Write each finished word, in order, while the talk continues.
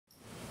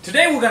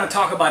Today we're going to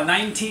talk about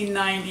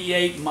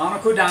 1998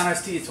 Monaco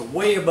Dynasty. It's a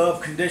way above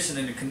condition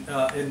in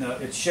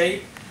its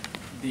shape,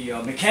 the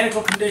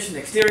mechanical condition,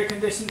 the exterior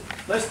condition.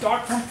 Let's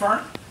start from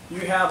front.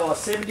 You have a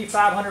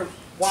 7,500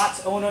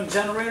 watts O&M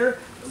generator.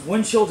 The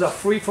windshields are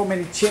free from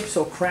any chips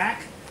or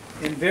crack,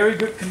 in very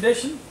good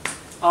condition.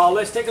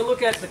 Let's take a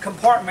look at the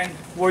compartment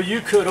where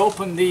you could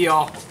open the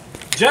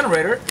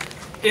generator.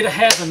 It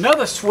has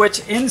another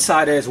switch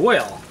inside as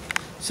well.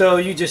 So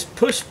you just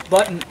push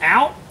button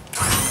out,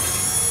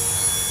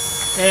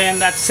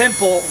 and that's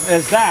simple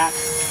as that.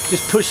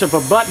 Just push up a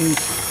button,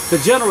 the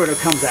generator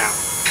comes out.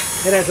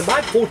 It has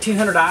about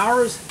 1,400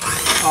 hours,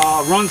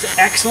 runs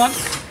excellent.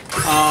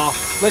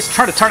 Let's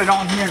try to turn it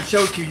on here and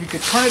show it to you. You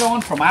can turn it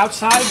on from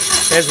outside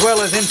as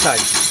well as inside.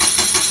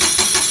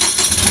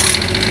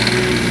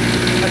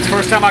 That's the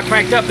first time I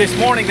cranked up this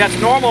morning. That's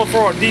normal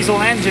for a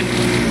diesel engine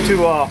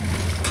to,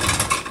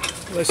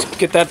 let's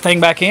get that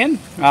thing back in.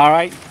 All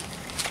right.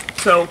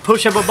 So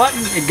push up a button,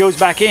 it goes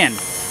back in.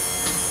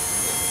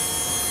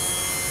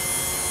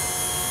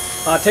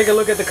 Take a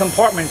look at the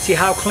compartment. See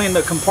how clean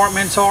the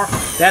compartments are?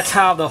 That's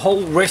how the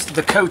whole rest of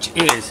the coach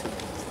is,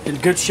 in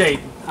good shape.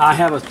 I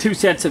have two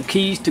sets of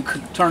keys to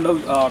turn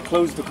those,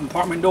 close the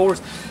compartment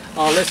doors.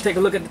 Let's take a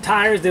look at the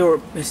tires. They were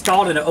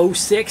installed in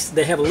 '06.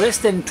 They have less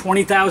than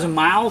 20,000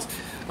 miles.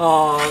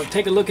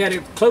 Take a look at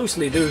it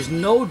closely. There's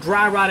no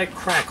dry rotted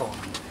crack on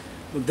them.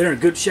 They're in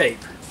good shape.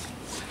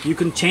 You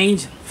can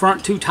change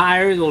front two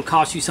tires. It'll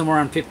cost you somewhere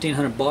around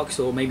 1,500 bucks,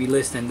 or maybe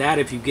less than that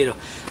if you get a.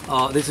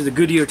 This is the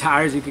Goodyear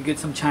tires. You could get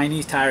some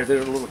Chinese tires that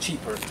are a little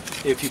cheaper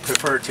if you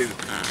prefer to.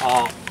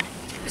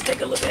 Let's take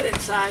a look at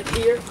inside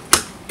here.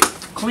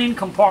 Clean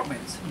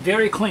compartments,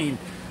 very clean,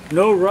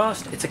 no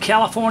rust. It's a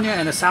California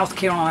and a South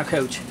Carolina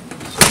coach.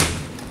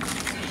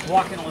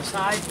 Walking on the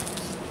side.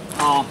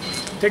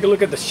 Take a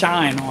look at the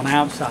shine on the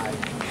outside.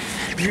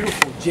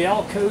 Beautiful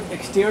gel coat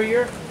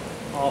exterior,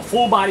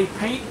 full body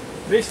paint.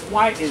 This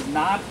white is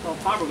not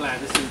fiberglass.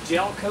 This is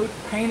gel coat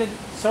painted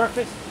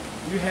surface.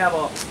 You have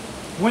a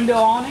window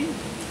awning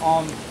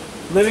on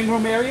living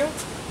room area.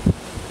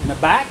 In the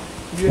back,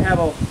 you have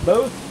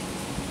both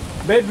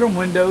bedroom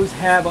windows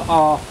have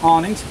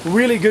awnings.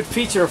 Really good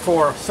feature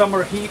for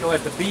summer heat or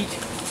at the beach,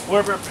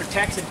 wherever it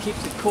protects and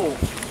keeps it cool.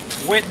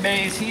 Wet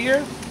bays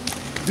here,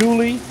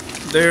 dually.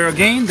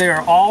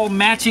 They're all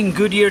matching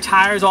Goodyear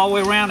tires all the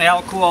way around.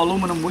 Alcoa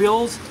aluminum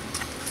wheels.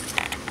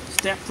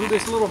 Step through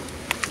this little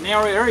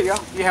narrow area.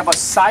 You have a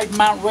side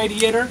mount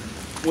radiator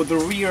with the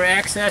rear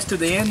access to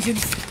the engine.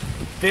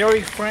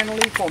 Very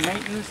friendly for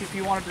maintenance if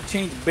you wanted to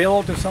change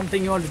belt or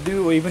something you wanted to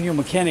do, or even your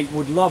mechanic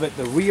would love it.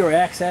 The rear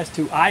access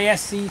to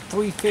ISC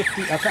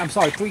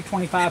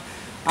 325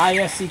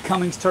 ISC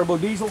Cummins turbo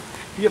diesel.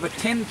 You have a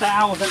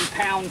 10,000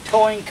 pound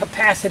towing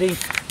capacity,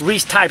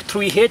 Reese Type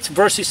 3 hitch,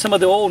 versus some of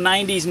the old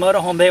 90s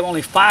motorhome. They have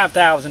only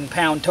 5,000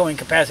 pound towing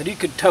capacity. You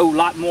could tow a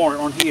lot more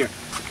on here.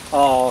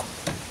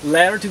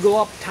 Ladder to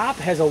go up top,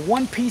 has a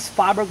one-piece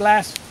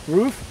fiberglass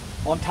roof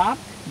on top.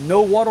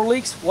 No water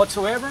leaks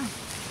whatsoever.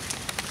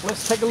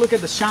 Let's take a look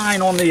at the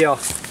shine on the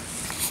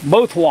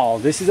both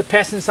walls. This is a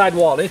passenger side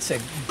wall. It's a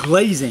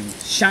glazing,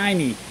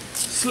 shiny,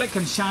 slick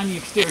and shiny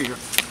exterior.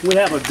 We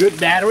have a good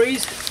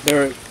batteries.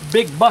 They're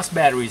big bus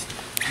batteries.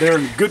 They're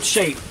in good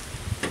shape.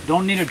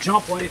 Don't need a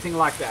jump or anything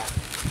like that.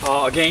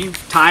 Again,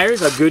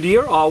 tires are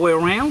Goodyear all the way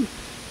around.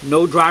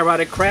 No dry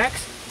rotted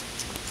cracks.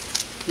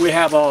 We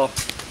have a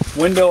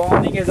window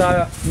awning, as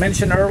I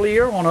mentioned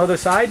earlier, on the other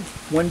side.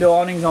 Window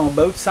awnings on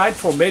both sides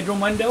for bedroom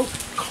window.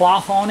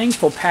 Cloth awnings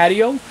for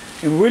patio.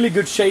 In really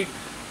good shape.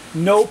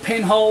 No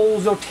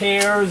pinholes or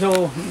tears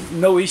or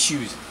no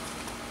issues.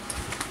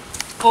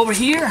 Over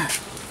here,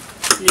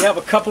 you have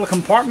a couple of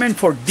compartments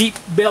for deep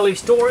belly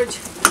storage.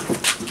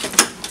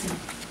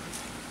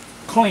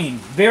 Clean,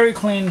 very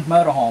clean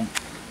motorhome.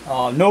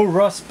 No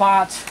rust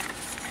spots,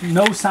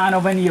 no sign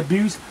of any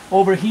abuse.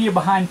 Over here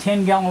behind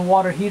 10-gallon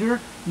water heater,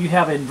 you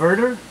have an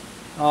inverter.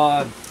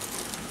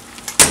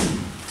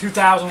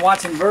 2,000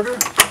 watts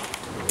inverter.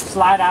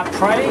 Slide out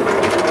tray.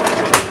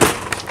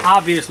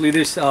 Obviously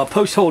this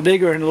post hole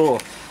digger and a little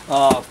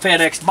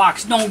FedEx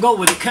box don't go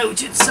with the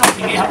coach. It's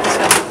something else.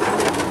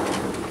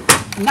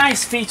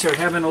 Nice feature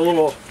having a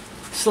little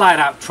slide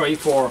out tray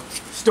for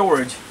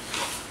storage.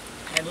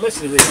 And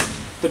listen to this.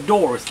 The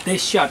doors, they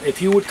shut.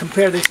 If you would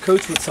compare this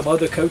coach with some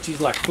other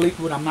coaches like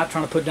Fleetwood, I'm not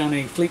trying to put down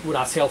any Fleetwood,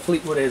 I sell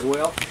Fleetwood as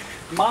well.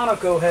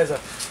 Monaco has a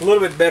little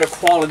bit better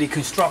quality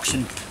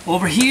construction.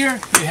 Over here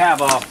you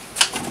have a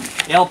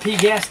LP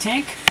gas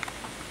tank.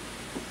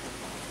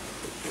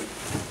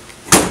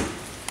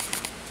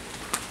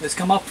 Let's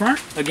come up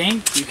front.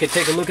 Again, you can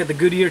take a look at the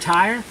Goodyear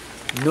tire.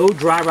 No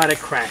dry rotted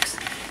cracks.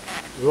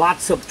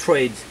 Lots of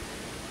trades.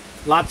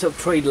 Lots of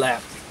trade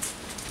left.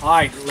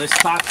 Alright, let's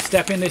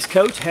step in this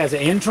coach. Has an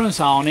entrance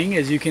awning.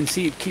 As you can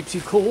see, it keeps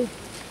you cool.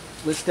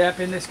 Let's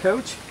step in this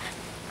coach.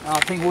 I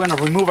think we're going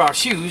to remove our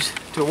shoes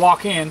to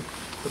walk in.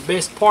 The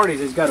best part is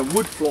it's got a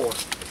wood floor.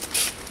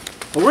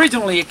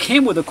 Originally it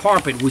came with a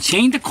carpet. We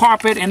changed the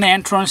carpet and the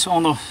entrance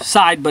on the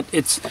side, but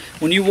it's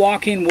when you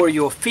walk in where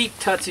your feet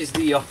touches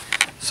the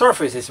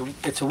surface. It's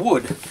a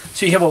wood.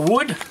 So you have a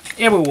wood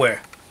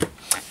everywhere.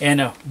 And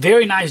a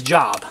very nice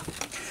job.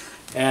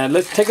 And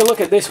let's take a look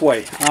at this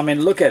way. I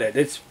mean, look at it.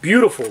 It's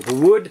beautiful. The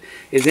wood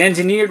is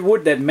engineered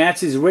wood that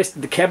matches the rest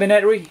of the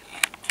cabinetry.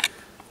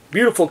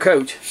 Beautiful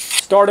coach.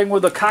 Starting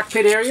with the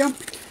cockpit area,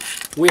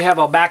 we have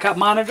a backup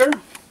monitor,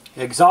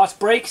 exhaust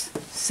brakes,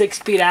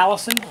 6-speed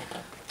Allison,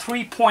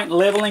 3-point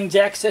leveling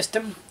jack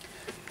system,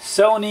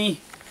 Sony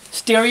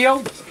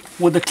stereo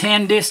with a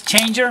 10-disc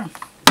changer.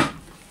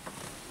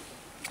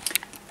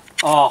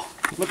 Oh,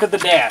 look at the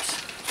dash.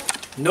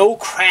 No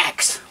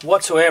cracks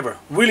whatsoever.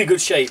 Really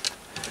good shape.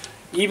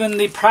 Even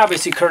the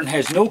privacy curtain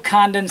has no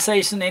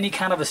condensation, any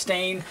kind of a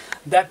stain.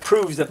 That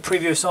proves the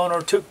previous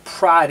owner took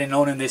pride in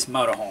owning this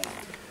motorhome.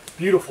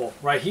 Beautiful.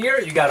 Right here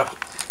you got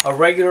a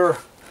regular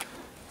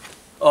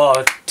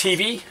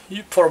TV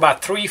for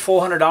about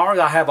 $300-400.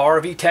 I have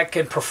RV Tech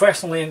can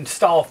professionally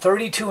install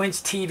 32-inch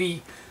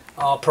TV,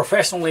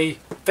 professionally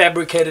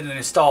fabricated and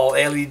install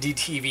LED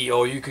TV,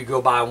 or you could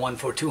go buy one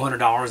for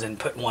 $200 and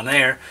put one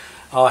there.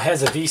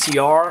 Has a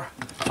VCR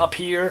up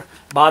here.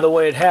 By the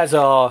way, it has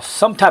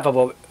some type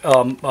of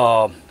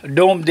a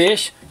dome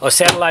dish, a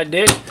satellite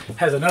dish.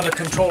 Has another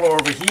controller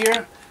over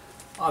here.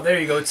 There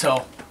you go. It's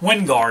a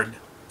wind guard.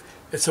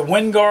 It's a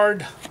wind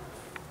guard.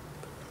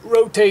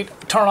 Rotate,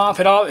 turn off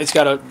it all. It's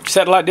got a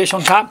satellite dish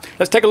on top.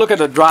 Let's take a look at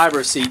the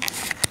driver's seat.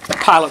 The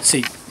pilot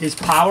seat is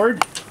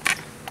powered.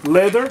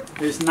 Leather.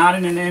 It's not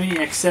in any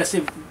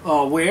excessive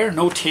wear.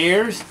 No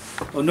tears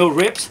or no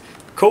rips.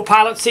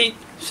 Co-pilot seat,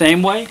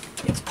 same way.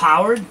 It's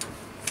powered.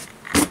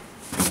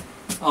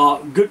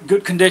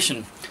 Good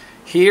condition.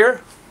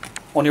 Here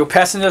on your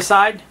passenger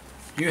side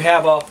you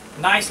have a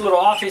nice little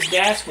office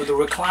desk with a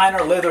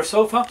recliner leather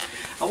sofa.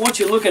 I want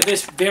you to look at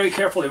this very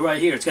carefully right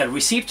here. It's got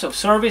receipts of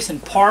service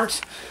and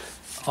parts.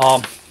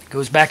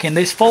 Goes back in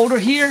this folder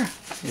here.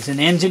 It's an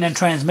engine and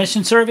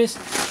transmission service.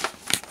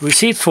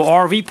 Receipts for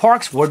RV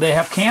parks where they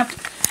have camped.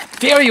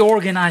 Very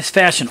organized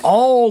fashion.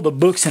 All the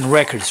books and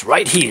records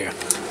right here.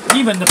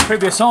 Even the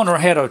previous owner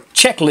had a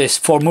checklist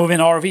for moving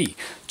RV,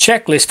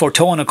 checklist for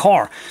towing a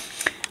car.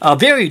 A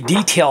very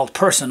detailed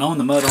person on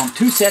the motorhome.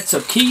 2 sets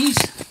of keys.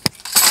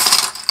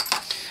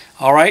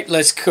 All right,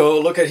 let's go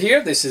look at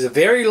here. This is a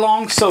very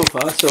long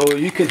sofa, so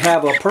you could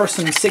have a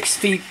person 6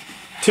 feet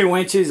 2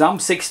 inches. I'm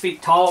 6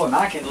 feet tall, and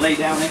I can lay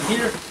down in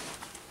here.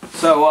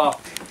 So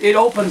it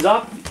opens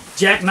up,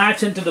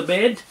 jackknives into the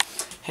bed.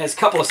 Has a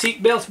couple of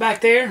seat belts back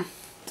there.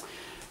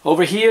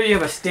 Over here, you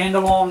have a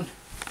standalone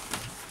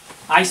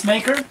ice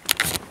maker,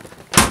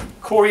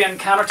 Korean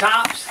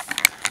countertops,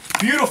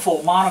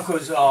 beautiful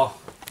Monaco's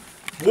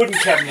wooden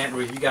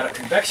cabinetry. You got a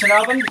convection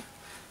oven,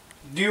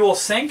 dual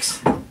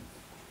sinks.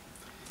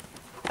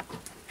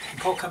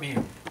 Paul, come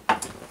here.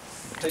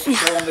 Take a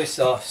show on this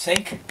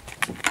sink.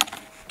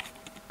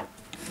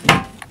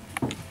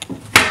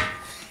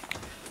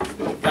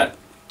 Got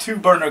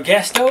 2-burner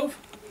gas stove.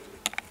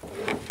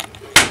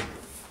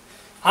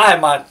 I have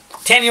my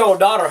 10-year-old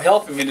daughter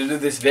helping me to do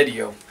this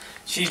video.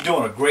 She's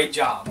doing a great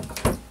job.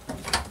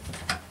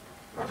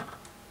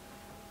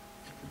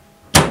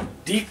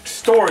 Deep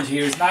storage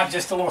here is not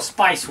just a little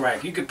spice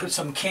rack. You could put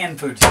some canned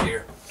foods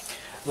here.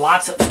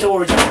 Lots of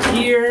storage up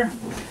here.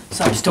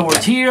 Some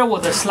storage here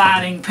with a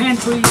sliding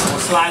pantry or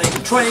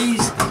sliding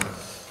trays.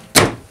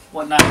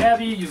 Whatnot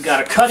have you. You've got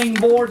a cutting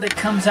board that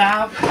comes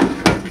out.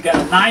 You've got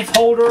a knife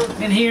holder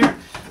in here.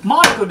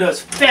 Monaco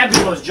does a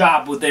fabulous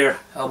job with their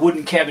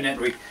wooden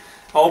cabinetry.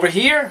 Over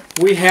here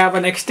we have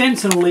an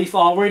extension leaf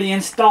already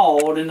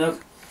installed in the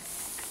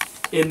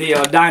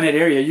dinette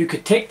area. You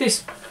could take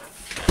this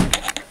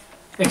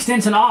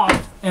extension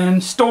off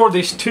and store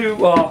these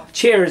 2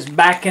 chairs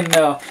back in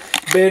the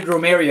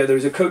bedroom area.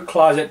 There's a coat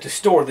closet to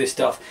store this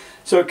stuff.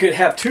 So it could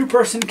have 2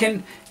 person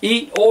can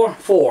eat or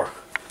 4.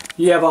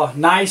 You have a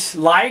nice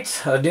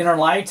lights, dinner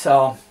lights.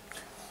 Over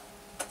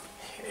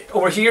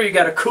here you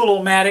got a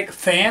Cool-O-Matic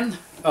fan.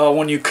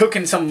 When you're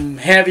cooking some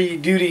heavy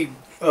duty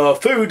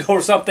food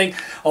or something,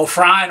 or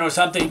frying or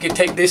something, you can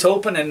take this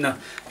open and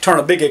turn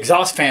a big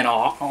exhaust fan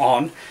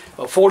on.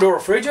 A 4-door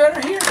refrigerator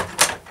here.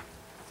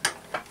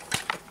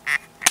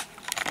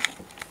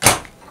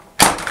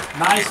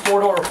 Nice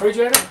 4-door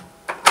refrigerator.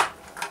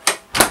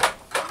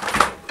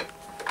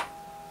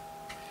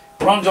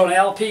 Runs on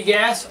LP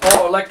gas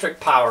or electric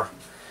power.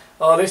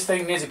 This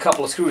thing needs a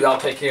couple of screws. I'll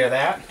take care of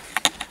that.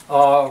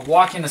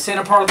 Walk in the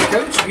center part of the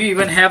coach. You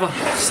even have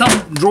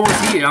some drawers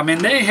here. I mean,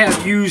 they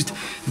have used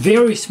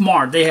very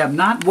smart. They have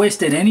not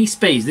wasted any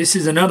space. This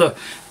is another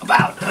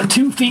about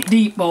 2 feet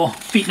deep or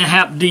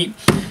 1.5 feet deep.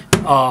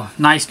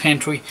 Nice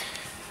pantry.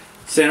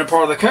 Center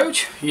part of the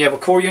coach. You have a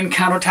Korean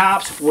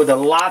countertops with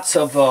lots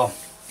of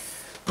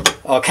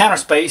counter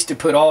space to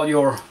put all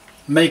your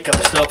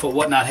makeup stuff or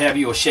whatnot have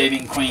you, or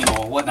shaving cream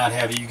or whatnot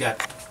have you. You got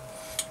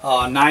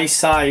a nice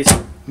size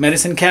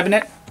medicine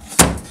cabinet.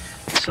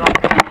 Some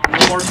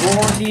more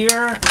drawers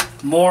here,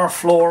 more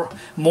floor,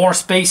 more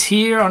space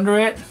here under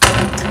it.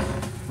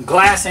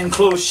 Glass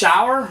enclosed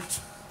shower.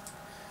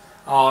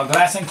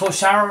 Glass enclosed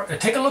shower.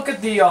 Take a look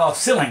at the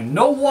ceiling.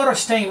 No water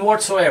stain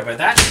whatsoever.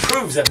 That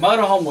proves that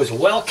motorhome was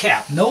well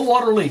kept. No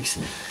water leaks.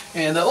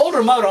 And the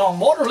older motorhome,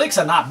 water leaks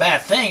are not a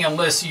bad thing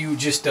unless you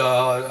just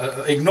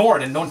ignore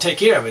it and don't take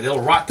care of it.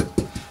 It'll rot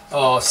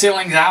the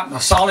ceilings out. A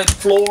solid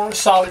floor,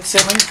 solid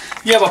ceiling.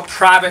 You have a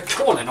private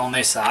toilet on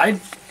this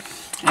side.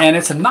 And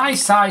it's a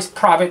nice sized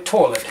private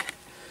toilet.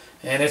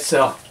 And it's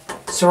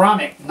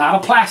ceramic, not a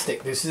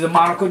plastic. This is a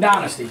Monaco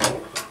Dynasty.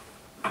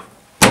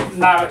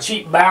 Not a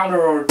cheap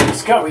Bounder or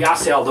Discovery. I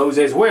sell those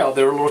as well.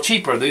 They're a little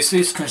cheaper. This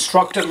is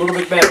constructed a little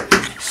bit better.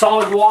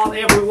 Solid wall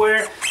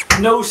everywhere.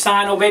 No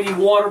sign of any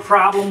water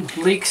problem,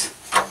 leaks.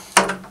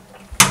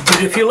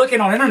 But if you're looking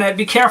on the internet,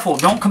 be careful.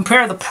 Don't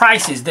compare the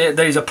prices.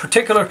 There's a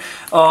particular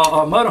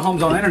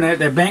motorhomes on the internet.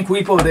 They're bank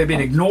repo. They've been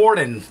ignored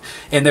and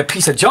they're a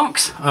piece of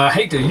junks. I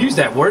hate to use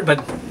that word,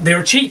 but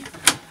they're cheap.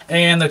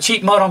 And the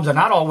cheap motorhomes are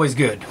not always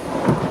good.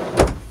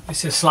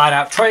 This is a slide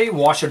out tray,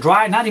 washer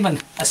dry, not even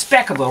a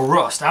speck of a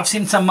rust. I've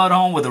seen some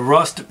motorhome with the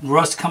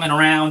rust coming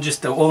around,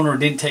 just the owner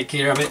didn't take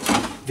care of it.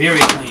 Very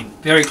clean,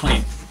 very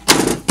clean.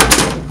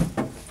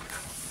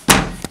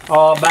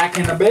 Back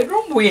in the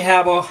bedroom, we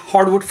have a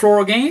hardwood floor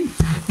again.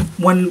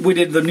 When we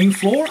did the new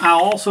floor, I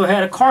also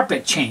had a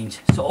carpet change.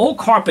 So old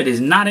carpet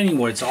is not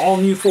anywhere, it's all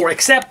new floor,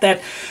 except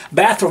that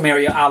bathroom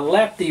area. I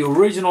left the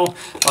original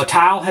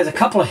tile, has a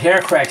couple of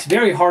hair cracks,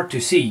 very hard to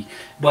see.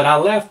 But I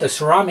left the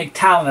ceramic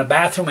tile in the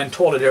bathroom and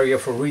toilet area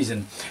for a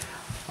reason.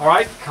 All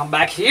right, come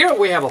back here.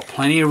 We have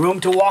plenty of room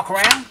to walk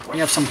around. We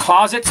have some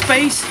closet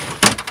space,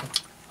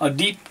 a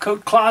deep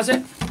coat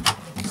closet,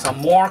 some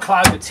more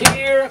closets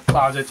here,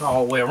 closets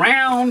all the way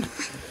around,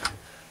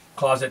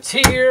 closets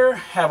here.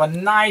 Have a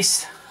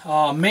nice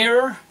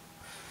mirror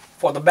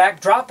for the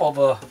backdrop of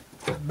a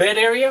bed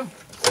area.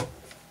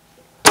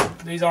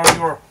 These are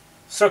your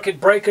circuit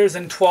breakers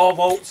and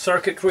 12-volt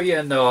circuitry.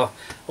 And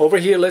over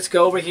here, let's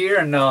go over here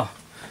and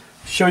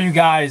show you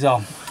guys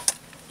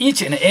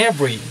each and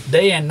every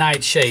day and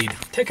night shade.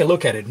 Take a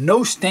look at it.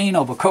 No stain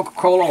of a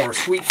Coca-Cola or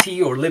sweet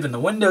tea or leaving the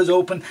windows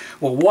open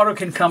where water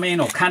can come in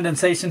or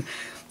condensation.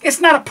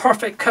 It's not a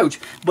perfect coach,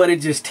 but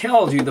it just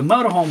tells you the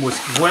motorhome was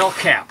well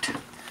kept.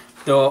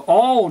 The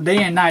all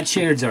day and night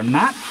shades are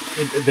not,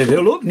 they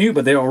look new,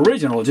 but they're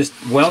original, just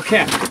well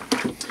kept.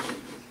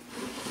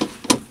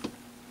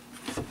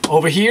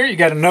 Over here, you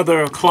got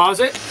another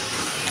closet.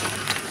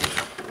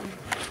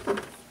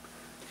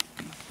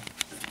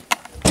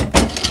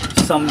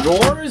 Some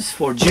drawers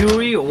for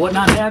jewelry or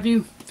whatnot have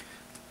you.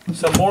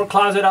 Some more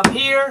closet up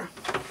here.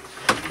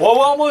 Well,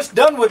 we're almost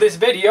done with this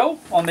video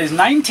on this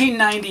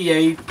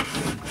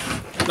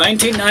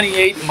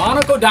 1998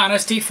 Monaco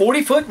Dynasty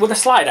 40 foot with a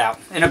slide out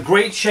in a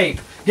great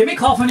shape. Give me a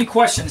call for any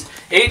questions.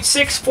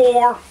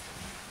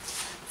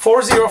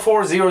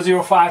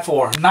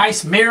 864-404-0054.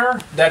 Nice mirror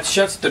that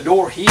shuts the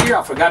door here.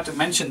 I forgot to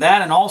mention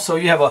that. And also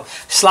you have a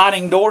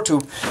sliding door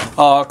to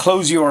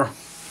close your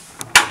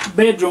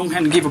bedroom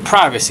and give a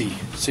privacy.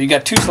 So you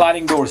got two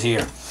sliding doors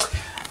here.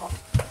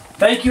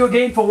 Thank you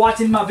again for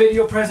watching my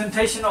video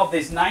presentation of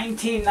this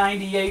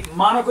 1998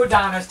 Monaco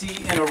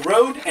Dynasty in a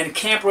road and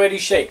camp ready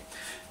shape.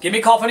 Give me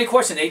a call for any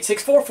questions.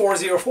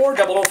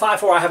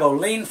 864-404-0054. I have a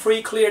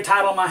lien-free clear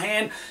title in my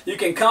hand. You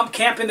can come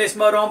camp in this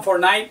motorhome for a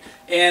night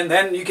and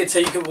then you can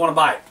say you want to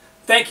buy it.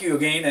 Thank you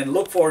again and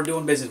look forward to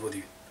doing business with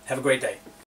you. Have a great day.